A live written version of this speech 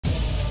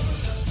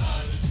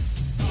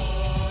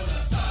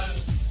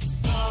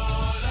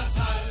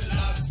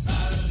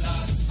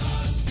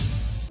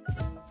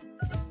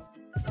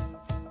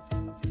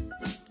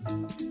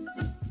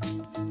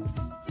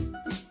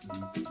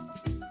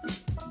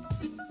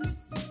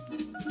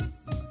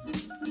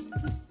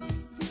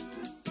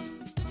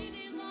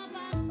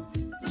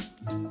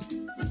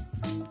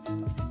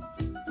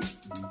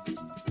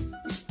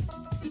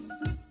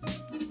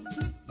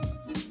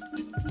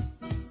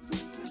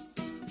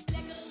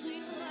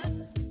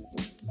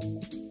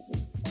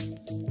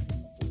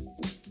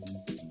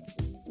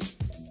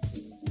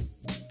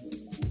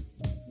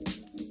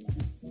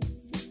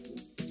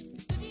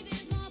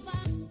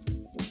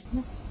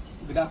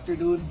Good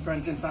afternoon,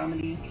 friends and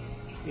family.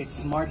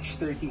 It's March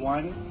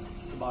 31.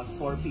 It's about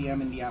 4 p.m.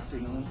 in the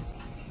afternoon.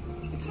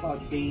 It's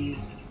about day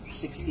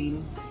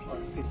 16 or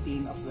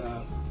 15 of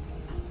the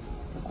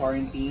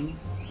quarantine.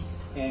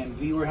 And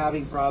we were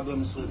having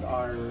problems with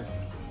our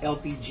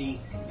LPG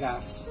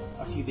gas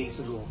a few days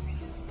ago.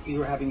 We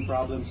were having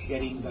problems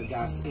getting the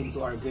gas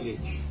into our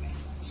village.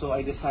 So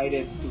I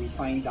decided to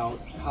find out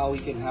how we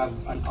can have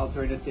an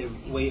alternative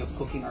way of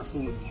cooking our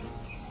food.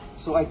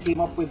 So I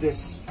came up with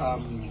this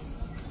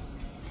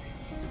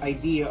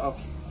idea of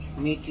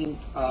making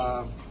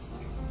a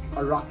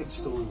rocket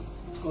stove.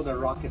 It's called a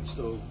rocket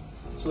stove.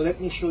 So let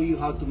me show you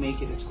how to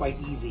make it. It's quite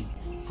easy.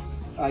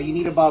 You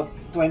need about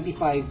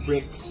 25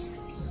 bricks.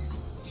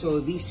 So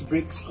these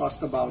bricks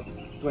cost about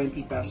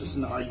 20 pesos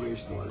in the hardware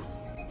store.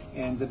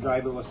 And the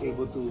driver was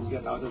able to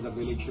get out of the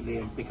village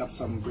today and pick up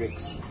some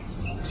bricks.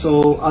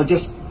 So I'll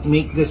just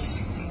make this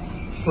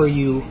for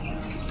you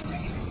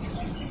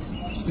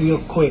real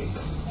quick.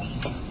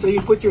 So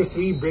you put your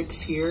 3 bricks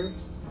here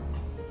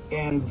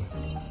and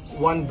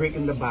 1 brick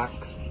in the back.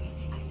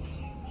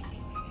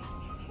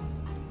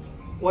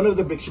 One of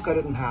the bricks you cut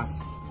it in half.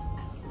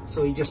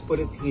 So you just put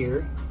it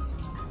here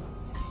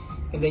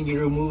and then you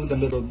remove the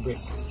middle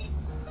brick.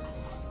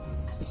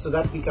 So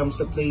that becomes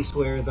the place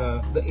where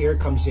the air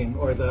comes in,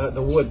 or the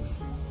wood.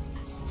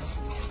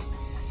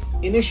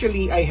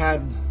 Initially I had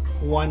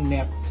 1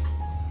 net,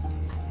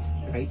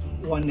 right?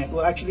 1 net.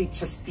 Well, actually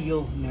it's a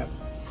steel net.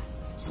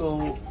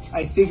 So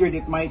I figured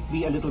it might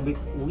be a little bit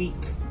weak.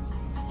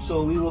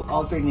 So we will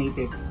alternate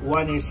it.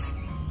 1 is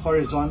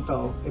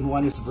horizontal and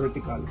 1 is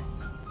vertical.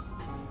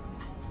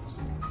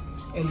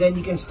 And then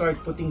you can start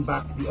putting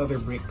back the other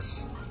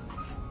bricks.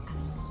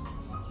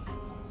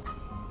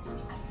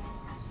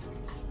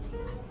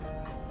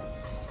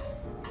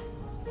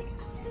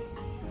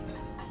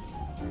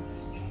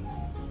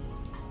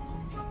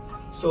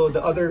 So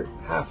the other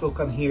half will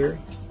come here.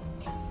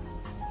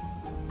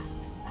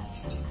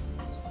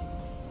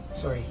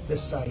 Sorry,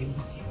 this side.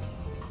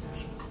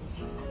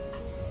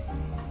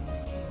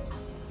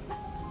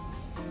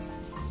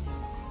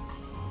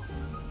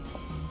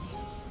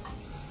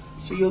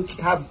 So you'll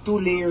have 2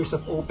 layers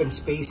of open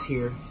space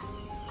here,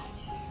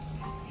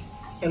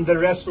 and the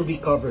rest will be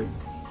covered.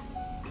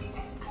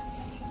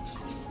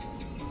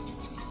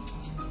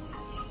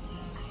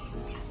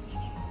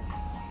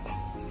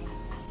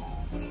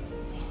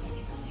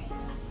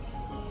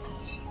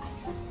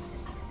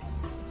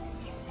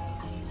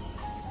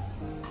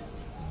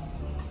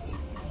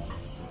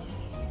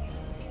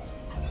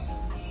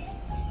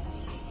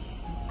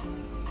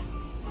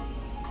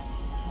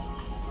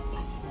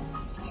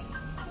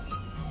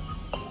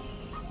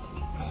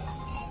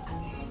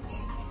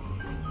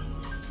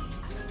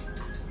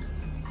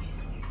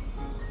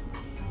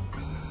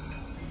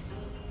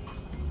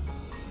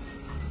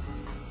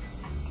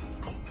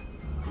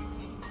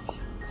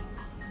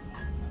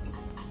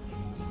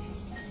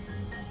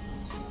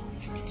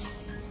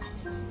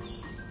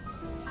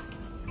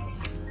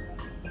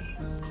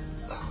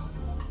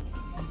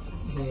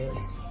 There.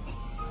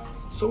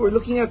 So we're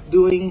looking at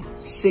doing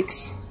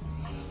 6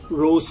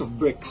 rows of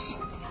bricks.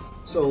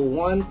 So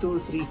 1, 2,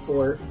 3,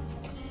 4,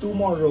 2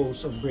 more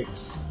rows of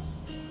bricks.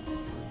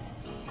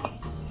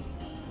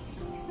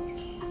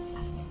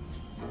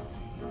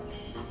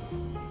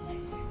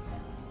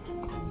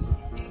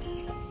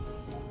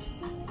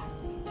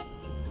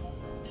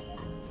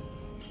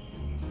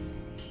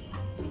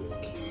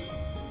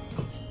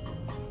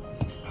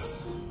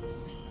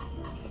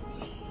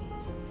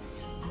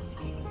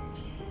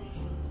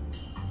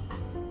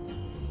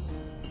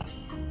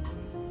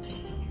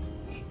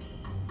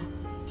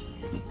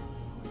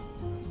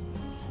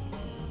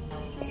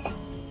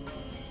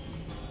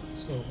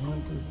 So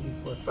 1, 2, 3,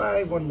 4,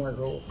 5, 1 more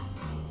row.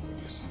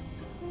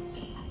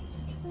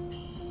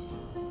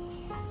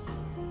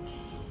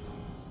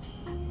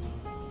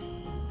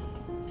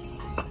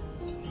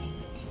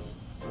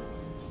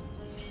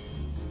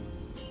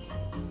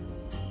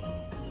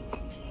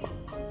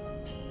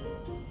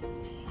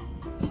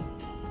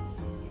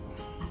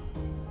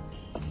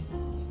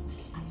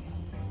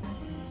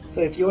 So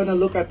if you want to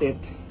look at it,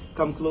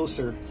 come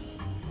closer.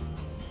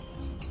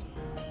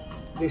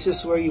 This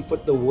is where you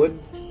put the wood.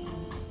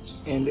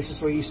 And this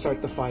is where you start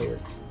the fire,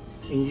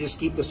 and you just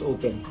keep this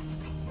open.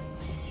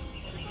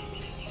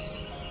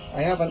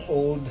 I have an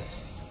old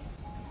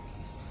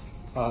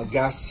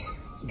gas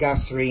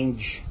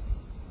range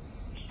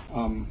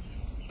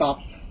top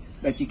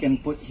that you can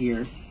put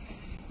here,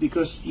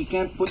 because you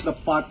can't put the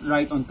pot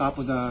right on top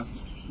of the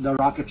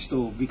rocket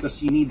stove,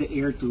 because you need the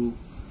air to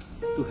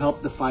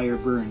help the fire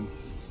burn.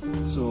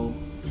 So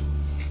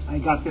I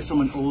got this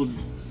from an old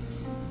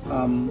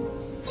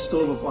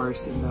stove of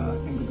ours in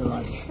the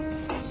garage.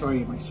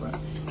 Sorry, my sweat.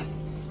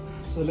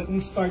 So let me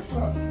start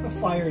the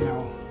fire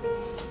now.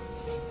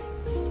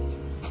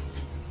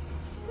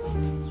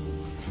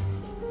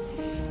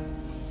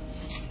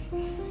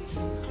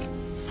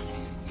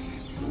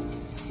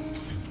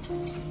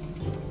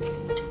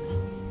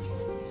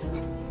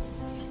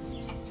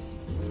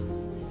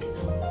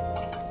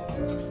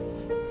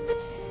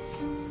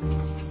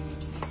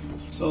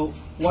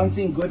 one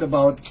thing good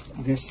about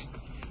this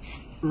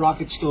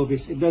rocket stove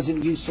is it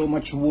doesn't use so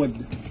much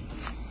wood.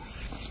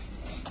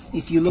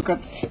 If you look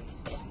at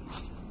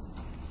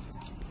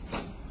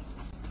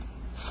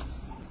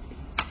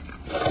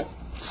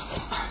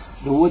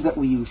the wood that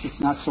we use, it's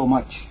not so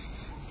much.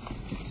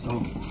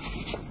 So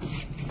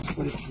let's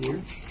put it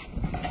here.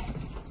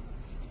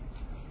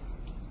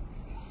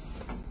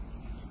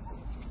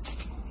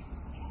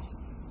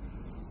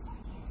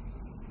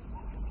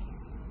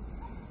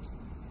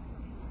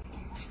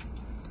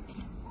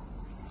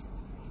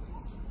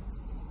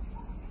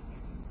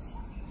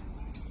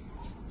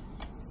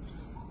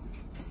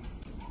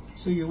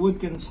 So your wood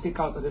can stick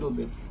out a little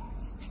bit.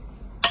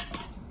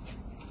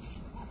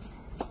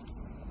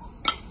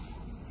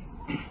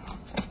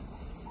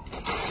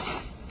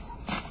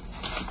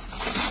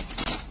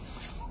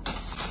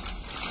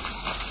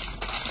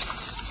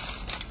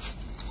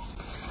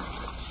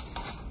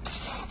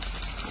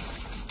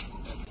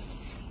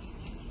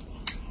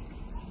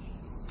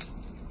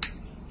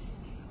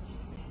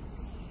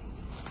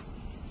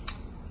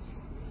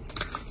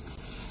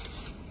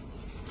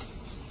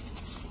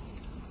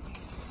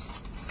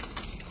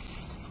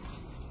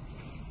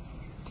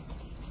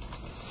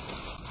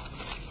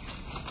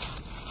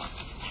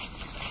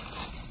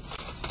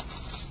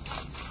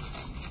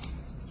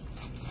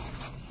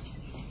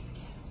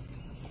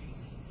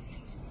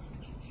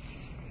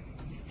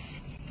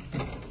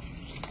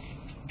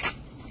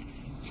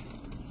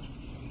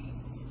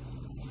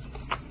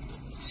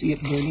 See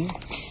it burning?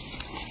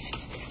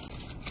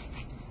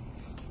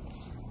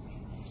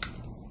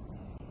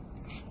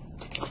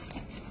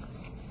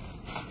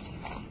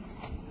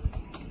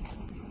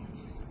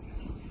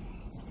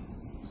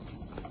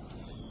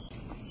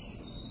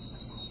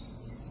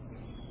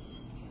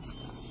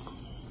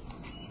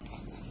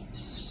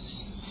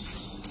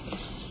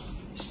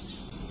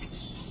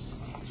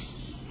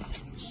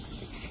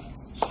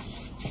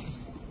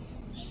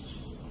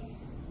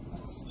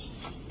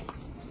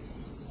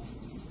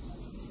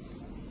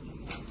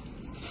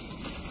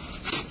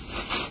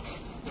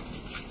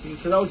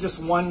 So that was just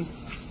one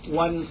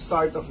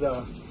start of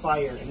the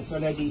fire, and it's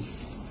already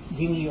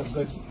giving you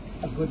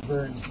a good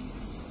burn.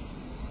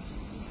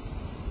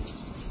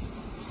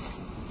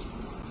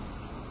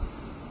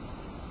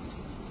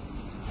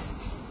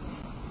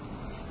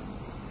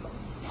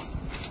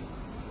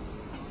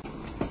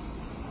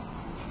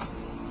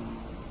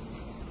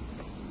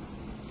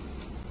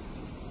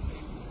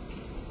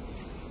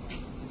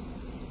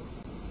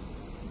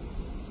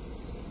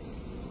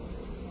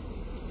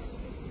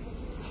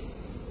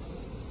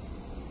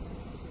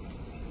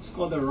 It's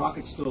called a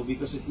rocket stove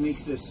because it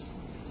makes this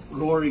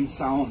roaring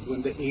sound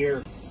when the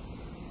air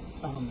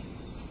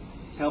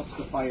helps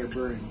the fire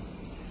burn.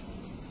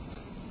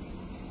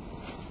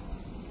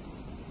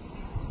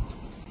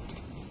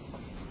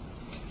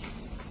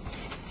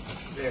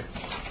 There.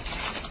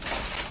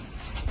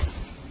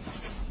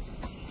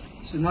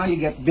 So now you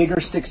get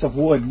bigger sticks of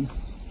wood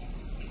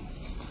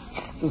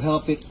to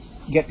help it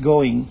get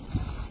going.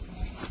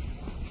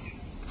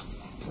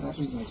 What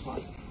happened to my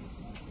pot?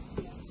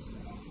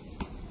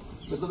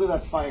 But look at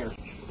that fire.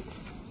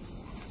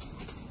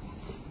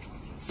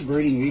 It's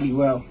burning really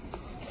well.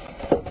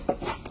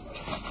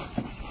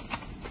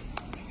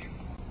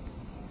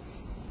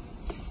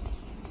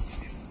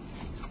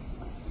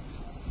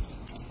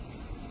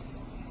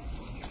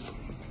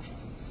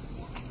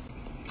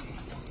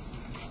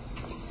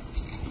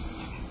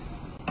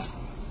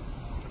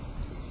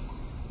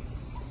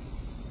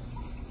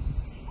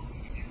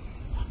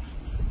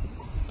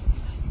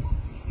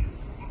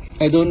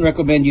 I don't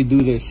recommend you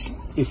do this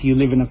if you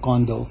live in a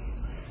condo,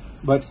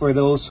 but for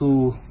those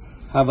who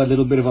have a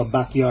little bit of a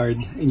backyard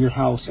in your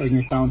house or in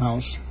your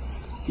townhouse,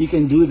 you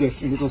can do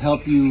this and it will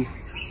help you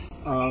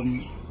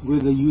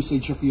with the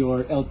usage of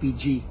your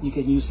LPG. You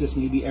can use this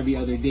maybe every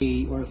other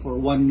day or for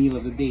one meal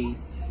of the day,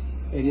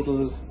 and it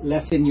will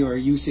lessen your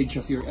usage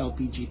of your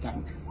LPG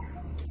tank.